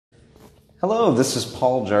Hello, this is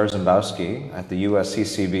Paul Jarzembowski at the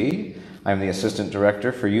USCCB. I'm the Assistant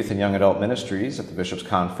Director for Youth and Young Adult Ministries at the Bishops'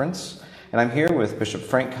 Conference, and I'm here with Bishop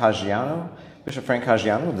Frank Gaggiano. Bishop Frank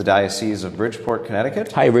Gaggiano of the Diocese of Bridgeport,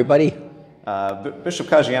 Connecticut. Hi, everybody. Bishop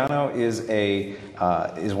Gaggiano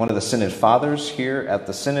is one of the Synod Fathers here at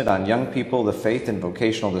the Synod on Young People, the Faith, and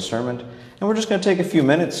Vocational Discernment, and we're just going to take a few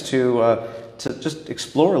minutes to just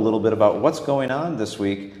explore a little bit about what's going on this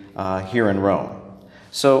week here in Rome.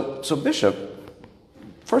 So Bishop,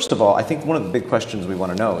 first of all, I think one of the big questions we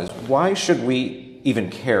want to know is why should we even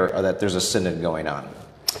care that there's a synod going on?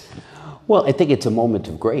 Well, I think it's a moment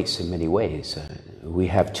of grace in many ways. We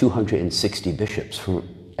have 260 bishops from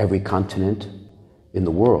every continent in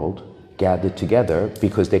the world gathered together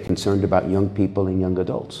because they're concerned about young people and young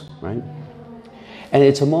adults, right? And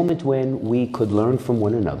it's a moment when we could learn from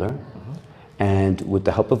one another and with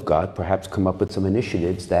the help of God, perhaps come up with some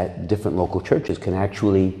initiatives that different local churches can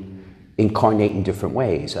actually incarnate in different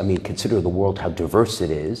ways. I mean, consider the world, how diverse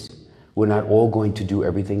it is. We're not all going to do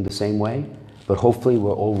everything the same way, but hopefully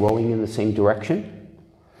we're all rowing in the same direction.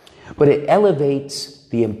 But it elevates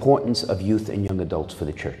the importance of youth and young adults for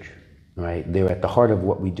the church, right? They're at the heart of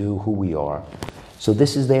what we do, who we are. So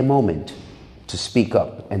this is their moment to speak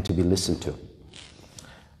up and to be listened to.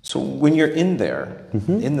 So when you're in there,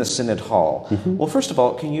 in the Synod Hall, well, first of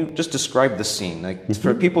all, can you just describe the scene? Like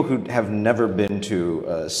for people who have never been to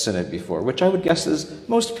a Synod before, which I would guess is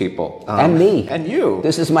most people. And me. And you.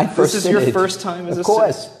 This is my first This is Synod. your first time as a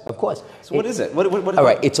Synod? Of course. So what is it? What all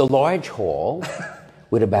right, it's a large hall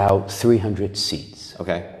with about 300 seats.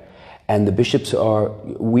 Okay. And the bishops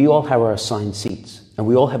we all have our assigned seats, and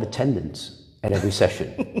we all have attendance at every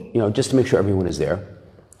session, just to make sure everyone is there.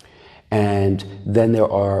 And then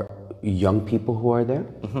there are young people who are there,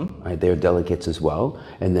 right? They're delegates as well.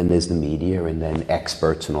 And then there's the media and then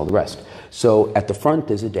experts and all the rest. So at the front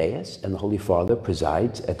there's a dais and the Holy Father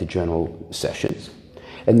presides at the general sessions.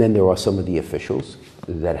 And then there are some of the officials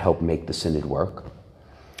that help make the Synod work.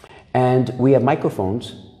 And we have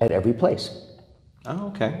microphones at every place. Oh,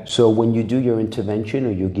 okay. So when you do your intervention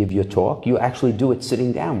or you give your talk, you actually do it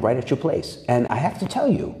sitting down right at your place. And I have to tell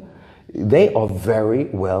you, they are very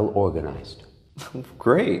well organized.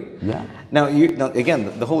 Great. Yeah. Now,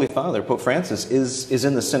 again, the Holy Father, Pope Francis, is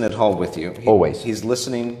in the Synod Hall with you. Always. He's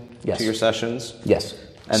listening to your sessions? Yes.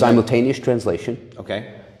 And simultaneous translation.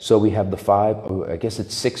 Okay. So we have the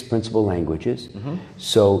 6 principal languages.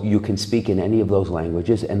 So you can speak in any of those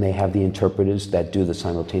languages, and they have the interpreters that do the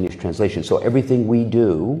simultaneous translation. So everything we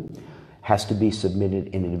do has to be submitted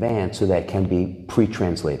in advance so that it can be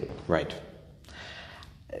pre-translated. Right.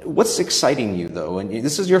 What's exciting you, though? And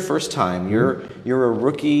this is your first time. You're a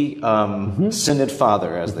rookie Synod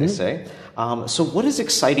Father, as they say. So what is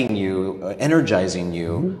exciting you, energizing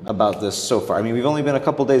you about this so far? I mean, we've only been a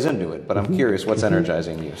couple days into it, but I'm curious, what's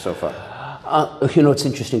energizing you so far? It's an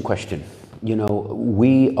interesting question.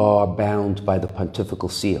 We are bound by the pontifical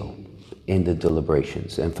seal in the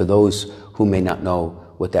deliberations. And for those who may not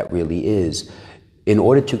know what that really is, in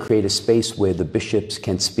order to create a space where the bishops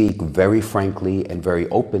can speak very frankly and very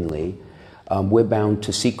openly, we're bound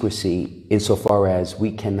to secrecy insofar as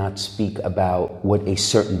we cannot speak about what a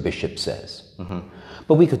certain bishop says.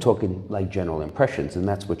 But we could talk in general impressions, and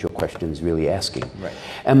that's what your question is really asking. Right.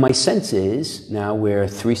 And my sense is, now we're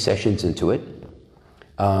 3 sessions into it,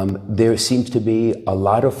 there seems to be a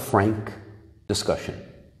lot of frank discussion.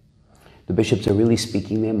 The bishops are really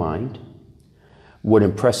speaking their mind. What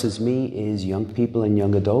impresses me is young people and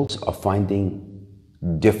young adults are finding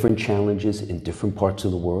different challenges in different parts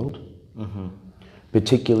of the world.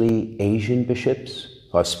 Particularly Asian bishops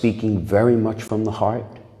are speaking very much from the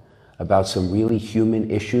heart about some really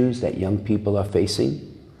human issues that young people are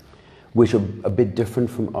facing, which are a bit different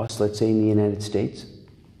from us, let's say, in the United States.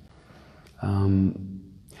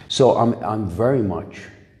 So I'm very much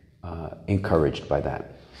encouraged by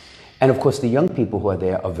that. And of course, the young people who are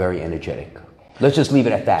there are very energetic. Let's just leave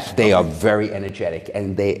it at that. They are very energetic,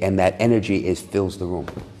 and that energy fills the room.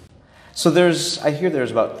 So I hear there's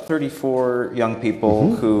about 34 young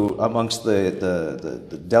people who, amongst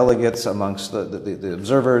the delegates, amongst the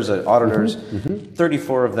observers, auditors,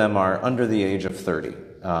 34 of them are under the age of 30.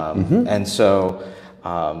 And so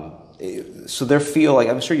they feel like,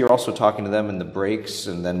 I'm sure you're also talking to them in the breaks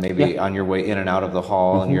and then maybe on your way in and out of the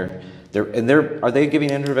hall, and are they giving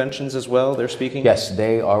interventions as well? They're speaking? Yes,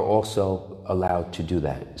 they are also allowed to do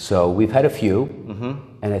that. So we've had a few,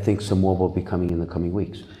 and I think some more will be coming in the coming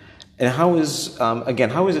weeks. And how is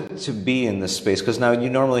it to be in this space? Because now you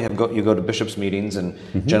normally you go to bishops' meetings, and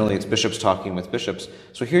generally it's bishops talking with bishops.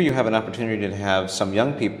 So here you have an opportunity to have some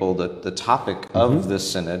young people, the topic of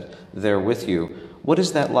this synod, there with you. What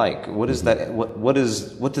is that like? What is that?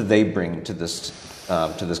 What do they bring to this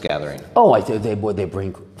gathering? Oh, I think they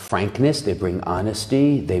bring frankness, they bring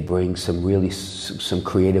honesty, they bring some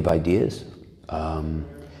creative ideas.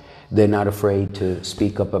 They're not afraid to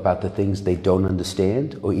speak up about the things they don't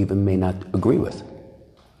understand or even may not agree with.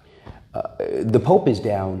 The Pope is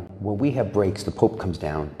down. When we have breaks, the Pope comes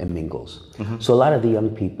down and mingles. So a lot of the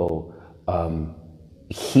young people,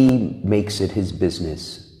 he makes it his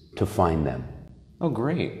business to find them. Oh,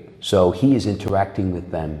 great. So he is interacting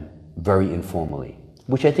with them very informally,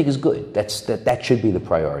 which I think is good. That should be the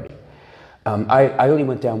priority. I only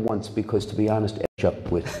went down once because, to be honest, I edge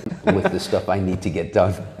up with the stuff I need to get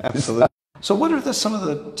done. Absolutely. So what are some of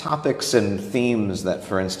the topics and themes that,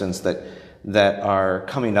 for instance, that are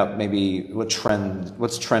coming up? Maybe what's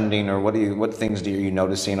trending, or what things are you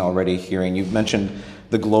noticing already, hearing? You've mentioned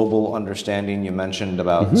the global understanding. You mentioned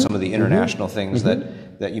about some of the international things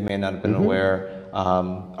that you may not have been aware.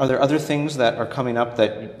 Are there other things that are coming up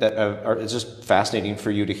that are it's just fascinating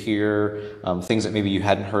for you to hear? Things that maybe you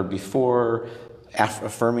hadn't heard before,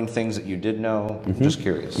 affirming things that you did know? I'm just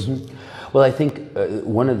curious. Well, I think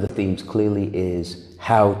one of the themes clearly is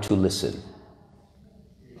how to listen,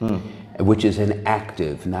 which is an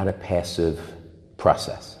active, not a passive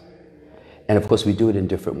process. And of course, we do it in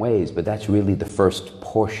different ways, but that's really the first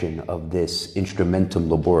portion of this instrumentum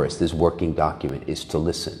laboris, this working document, is to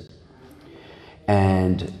listen.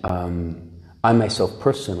 And I myself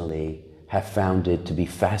personally have found it to be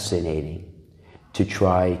fascinating to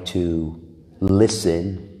try to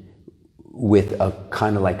listen with a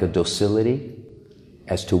kind of like a docility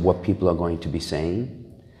as to what people are going to be saying.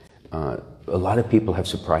 A lot of people have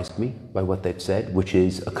surprised me by what they've said, which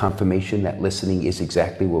is a confirmation that listening is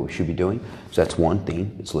exactly what we should be doing. So that's one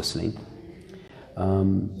theme, it's listening.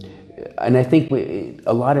 And I think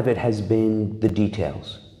a lot of it has been the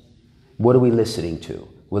details. What are we listening to?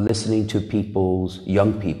 We're listening to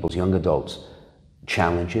young adults'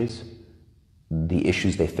 challenges, the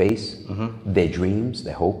issues they face, their dreams,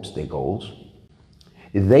 their hopes, their goals.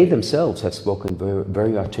 They themselves have spoken very,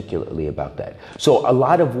 very articulately about that. So a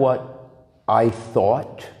lot of what I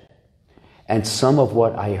thought and some of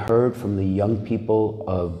what I heard from the young people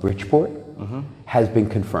of Bridgeport has been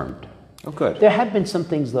confirmed. Oh, good. There have been some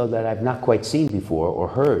things, though, that I've not quite seen before or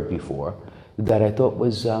heard before that I thought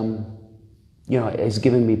was, has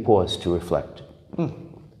given me pause to reflect.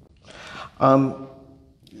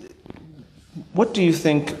 What do you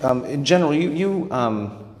think, in general, you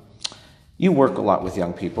work a lot with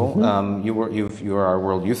young people. You are our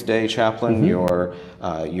World Youth Day chaplain.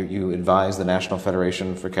 You advise the National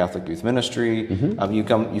Federation for Catholic Youth Ministry.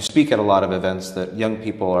 You speak at a lot of events that young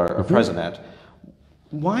people are present at.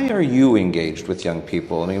 Why are you engaged with young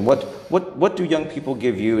people? I mean, what do young people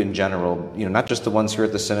give you in general? Not just the ones here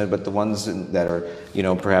at the Synod, but the ones that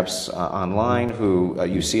are, perhaps online who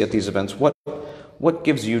you see at these events. What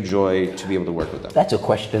gives you joy to be able to work with them? That's a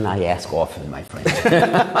question I ask often, my friend.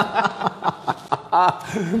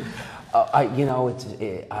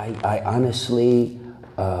 I honestly,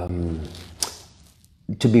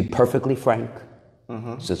 to be perfectly frank,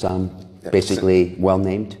 since I'm basically well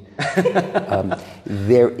named,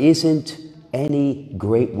 there isn't any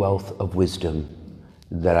great wealth of wisdom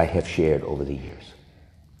that I have shared over the years.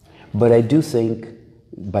 But I do think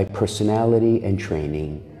by personality and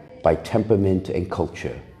training, by temperament and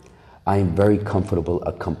culture, I am very comfortable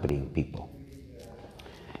accompanying people.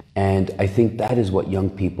 And I think that is what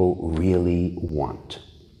young people really want.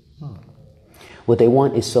 What they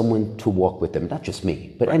want is someone to walk with them, not just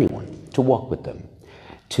me, but anyone, to walk with them.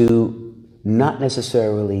 To not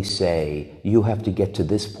necessarily say, you have to get to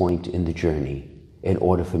this point in the journey in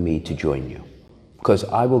order for me to join you. Because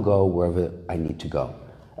I will go wherever I need to go.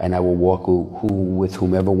 And I will walk with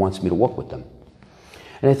whomever wants me to walk with them.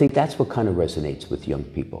 And I think that's what kind of resonates with young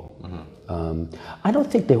people. I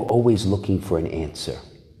don't think they're always looking for an answer.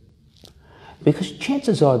 Because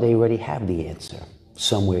chances are they already have the answer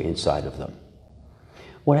somewhere inside of them.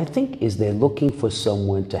 What I think is they're looking for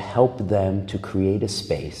someone to help them to create a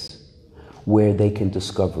space where they can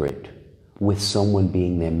discover it with someone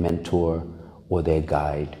being their mentor or their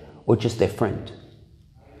guide or just their friend.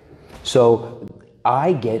 So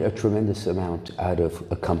I get a tremendous amount out of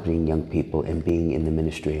accompanying young people and being in the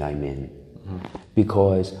ministry I'm in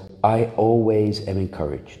because I always am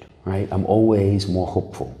encouraged, right? I'm always more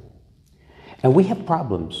hopeful. And we have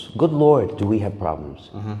problems. Good Lord, do we have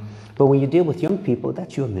problems. But when you deal with young people,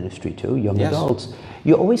 that's your ministry too, young adults.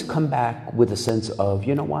 You always come back with a sense of,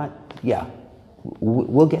 you know what? Yeah,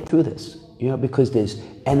 we'll get through this. Because there's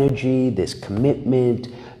energy, there's commitment,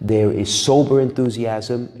 There is sober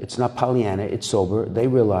enthusiasm. It's not Pollyanna, it's sober. They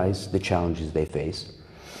realize the challenges they face.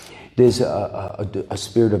 There's a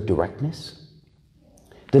spirit of directness.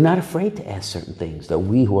 They're not afraid to ask certain things that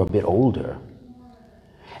we who are a bit older.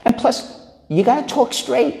 And plus, you got to talk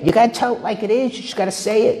straight. You got to tell it like it is. You just got to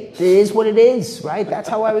say it. It is what it is, right? That's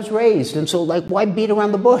how I was raised. And so, like, why beat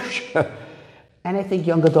around the bush? And I think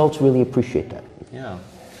young adults really appreciate that. Yeah.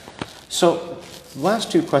 So,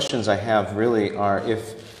 last two questions I have really are,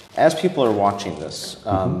 if, as people are watching this,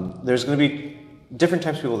 there's going to be different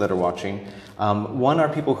types of people that are watching. One are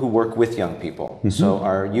people who work with young people. So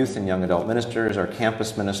our youth and young adult ministers, our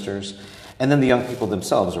campus ministers, and then the young people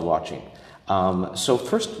themselves are watching. So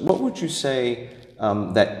first, what would you say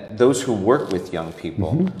that those who work with young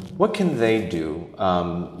people, what can they do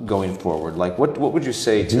going forward? Like, what would you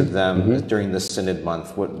say to them during this Synod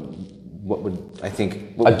month? What would, I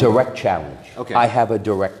think... A direct challenge. Okay. I have a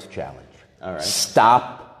direct challenge. All right.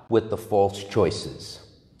 Stop with the false choices.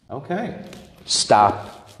 Okay.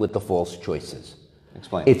 Stop with the false choices.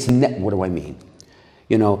 Explain. What do I mean?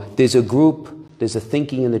 You know, there's a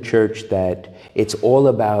thinking in the church that it's all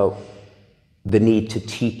about the need to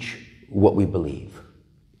teach what we believe.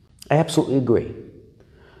 I absolutely agree.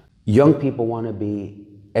 Young people want to be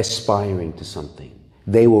aspiring to something.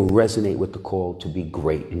 They will resonate with the call to be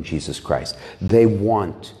great in Jesus Christ. They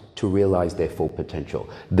want to realize their full potential.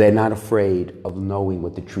 They're not afraid of knowing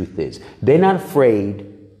what the truth is. They're not afraid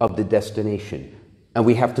of the destination. And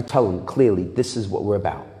we have to tell them clearly, this is what we're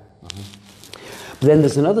about. But then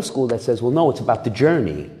there's another school that says, well, no, it's about the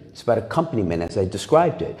journey. It's about accompaniment, as I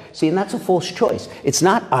described it. See, and that's a false choice. It's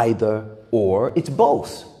not either or, it's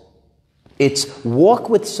both. It's walk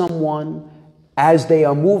with someone as they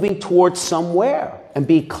are moving towards somewhere and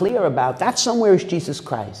be clear about that somewhere is Jesus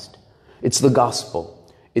Christ. It's the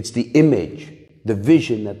gospel. It's the image, the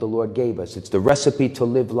vision that the Lord gave us. It's the recipe to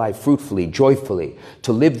live life fruitfully, joyfully,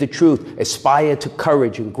 to live the truth, aspire to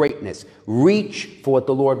courage and greatness, reach for what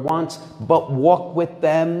the Lord wants, but walk with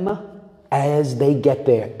them as they get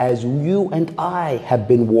there, as you and I have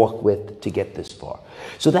been walked with to get this far.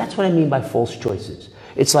 So that's what I mean by false choices.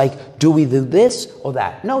 It's like, do we do this or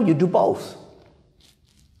that? No, you do both.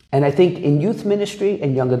 And I think in youth ministry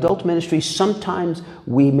and young adult ministry, sometimes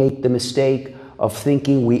we make the mistake of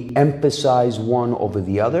thinking we emphasize one over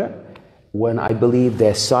the other, when I believe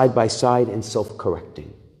they're side by side and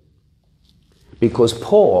self-correcting. Because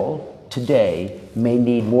Paul today may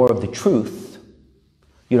need more of the truth,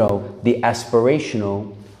 you know, the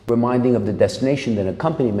aspirational reminding of the destination than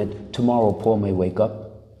accompaniment. Tomorrow Paul may wake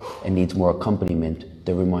up and needs more accompaniment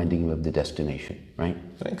than reminding him of the destination, right?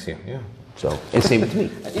 Thanks, yeah. So, and same with me.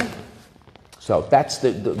 Yeah. So that's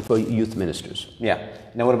for youth ministers. Yeah.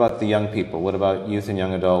 Now what about the young people? What about youth and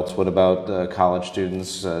young adults? What about college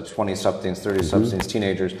students, 20-somethings, 30-somethings,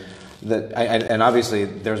 teenagers? And obviously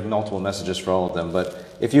there's multiple messages for all of them, but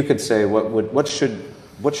if you could say what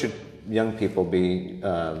should young people be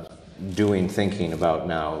doing, thinking about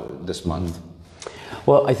now this month?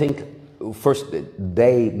 Well, I think first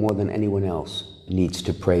they, more than anyone else, needs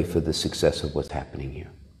to pray for the success of what's happening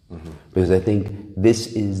here. Because I think this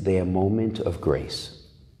is their moment of grace.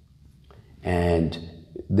 And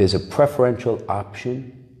there's a preferential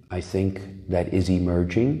option, I think, that is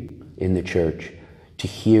emerging in the church to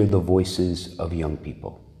hear the voices of young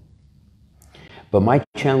people. But my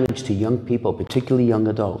challenge to young people, particularly young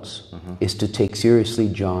adults, is to take seriously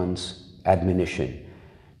John's admonition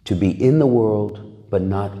to be in the world, but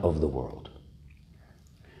not of the world.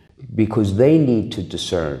 Because they need to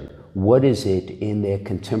discern what is it in their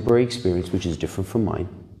contemporary experience, which is different from mine?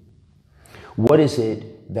 What is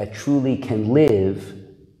it that truly can live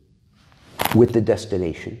with the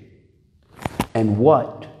destination? And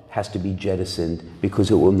what has to be jettisoned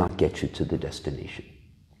because it will not get you to the destination?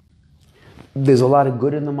 There's a lot of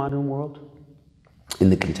good in the modern world, in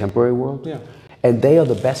the contemporary world. Yeah. And they are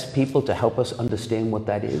the best people to help us understand what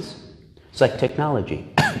that is. It's like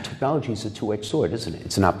technology. Technology is a two-edged sword, isn't it?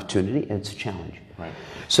 It's an opportunity and it's a challenge. Right.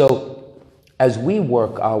 So as we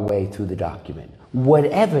work our way through the document,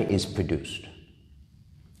 whatever is produced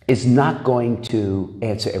is not going to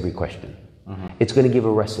answer every question. It's going to give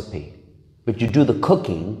a recipe. But you do the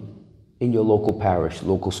cooking in your local parish,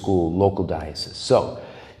 local school, local diocese. So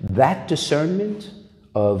that discernment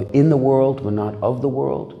of in the world but not of the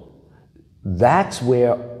world, that's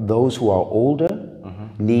where those who are older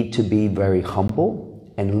need to be very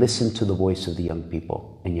humble and listen to the voice of the young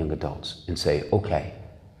people and young adults and say, okay,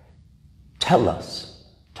 tell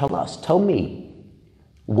me,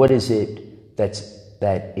 what is it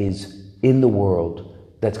that is in the world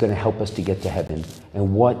that's going to help us to get to heaven,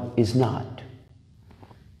 and what is not?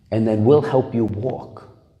 And then we'll help you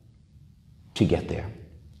walk to get there.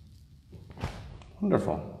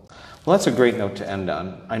 Wonderful. Well, that's a great note to end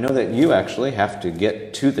on. I know that you actually have to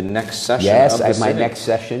get to the next session. Yes, of the I have my Synod. next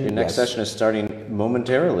session. Your next yes. session is starting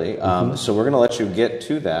momentarily, so we're going to let you get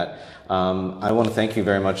to that. I want to thank you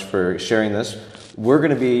very much for sharing this. We're going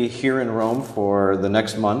to be here in Rome for the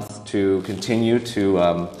next month to continue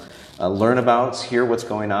to learn about, hear what's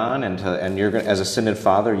going on, and you're going, as a Synod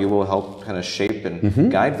Father, you will help kind of shape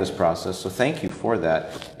and guide this process. So thank you for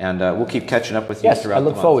that, and we'll keep catching up with you Yes, throughout I the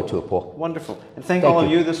look month. forward to it, Paul. Wonderful. And thank all of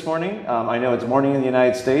you this morning. I know it's morning in the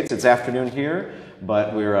United States, it's afternoon here,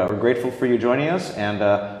 but we're grateful for you joining us, and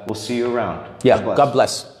we'll see you around. Yeah, God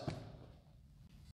bless.